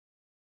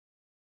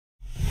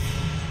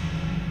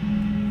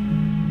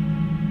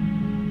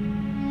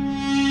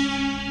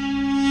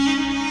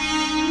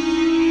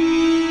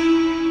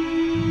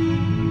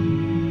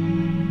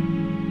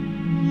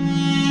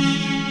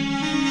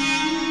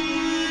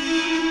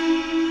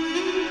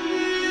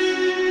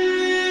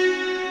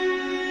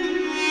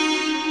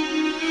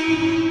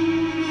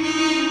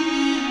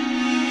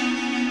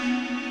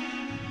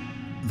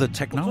The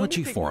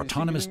technology for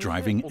autonomous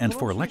driving and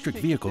for electric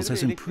vehicles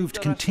has improved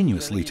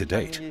continuously to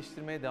date.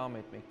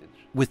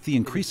 With the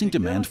increasing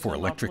demand for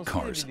electric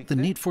cars, the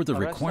need for the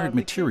required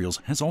materials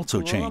has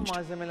also changed.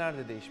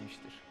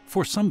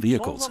 For some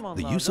vehicles,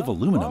 the use of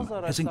aluminum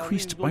has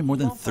increased by more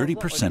than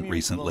 30%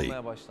 recently.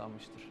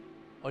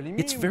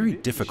 It's very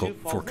difficult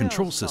for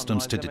control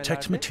systems to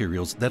detect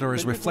materials that are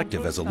as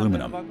reflective as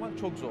aluminum.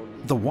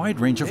 The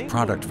wide range of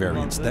product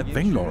variants that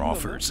wenglor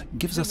offers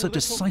gives us a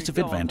decisive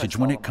advantage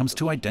when it comes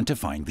to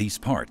identifying these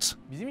parts.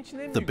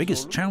 The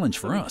biggest challenge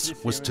for us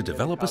was to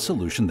develop a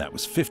solution that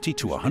was 50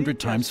 to 100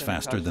 times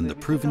faster than the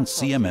proven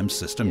CMM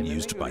system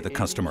used by the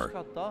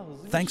customer.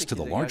 Thanks to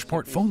the large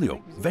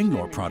portfolio,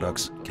 wenglor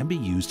products can be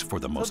used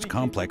for the most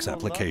complex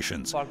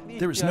applications.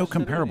 There is no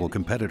comparable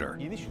competitor.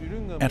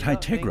 At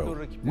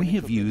Hitegro, we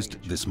have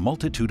used this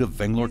multitude of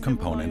wenglor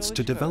components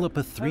to develop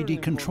a 3D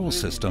control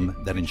system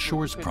that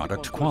ensures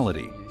product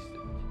quality.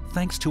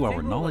 Thanks to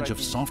our knowledge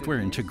of software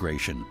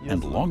integration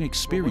and long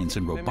experience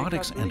in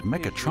robotics and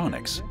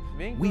mechatronics,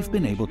 we've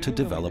been able to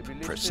develop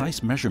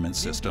precise measurement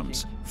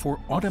systems for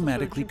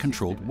automatically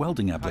controlled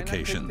welding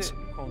applications,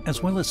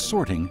 as well as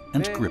sorting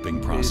and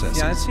gripping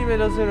processes. CNC ve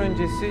lazer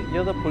öncesi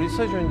ya da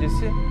polisaj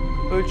öncesi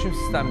ölçüm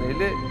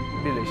sistemleriyle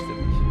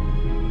birleştirdik.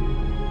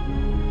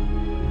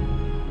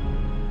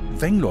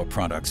 Wenglor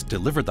products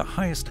deliver the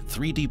highest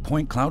 3D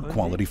point cloud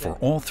quality for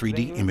all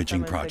 3D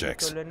imaging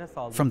projects.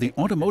 From the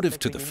automotive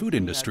to the food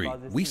industry,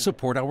 we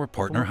support our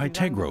partner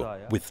Hitegro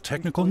with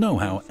technical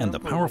know-how and the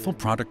powerful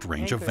product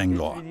range of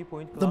wenglor.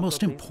 The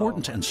most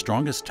important and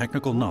strongest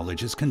technical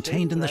knowledge is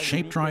contained in the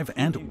Shape Drive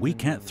and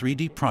WeCat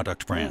 3D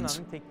product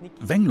brands.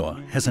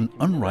 Wenglor has an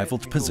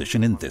unrivaled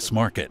position in this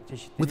market.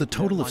 With a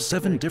total of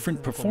 7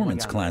 different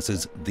performance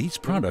classes, these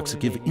products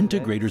give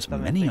integrators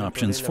many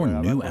options for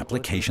new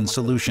application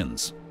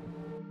solutions.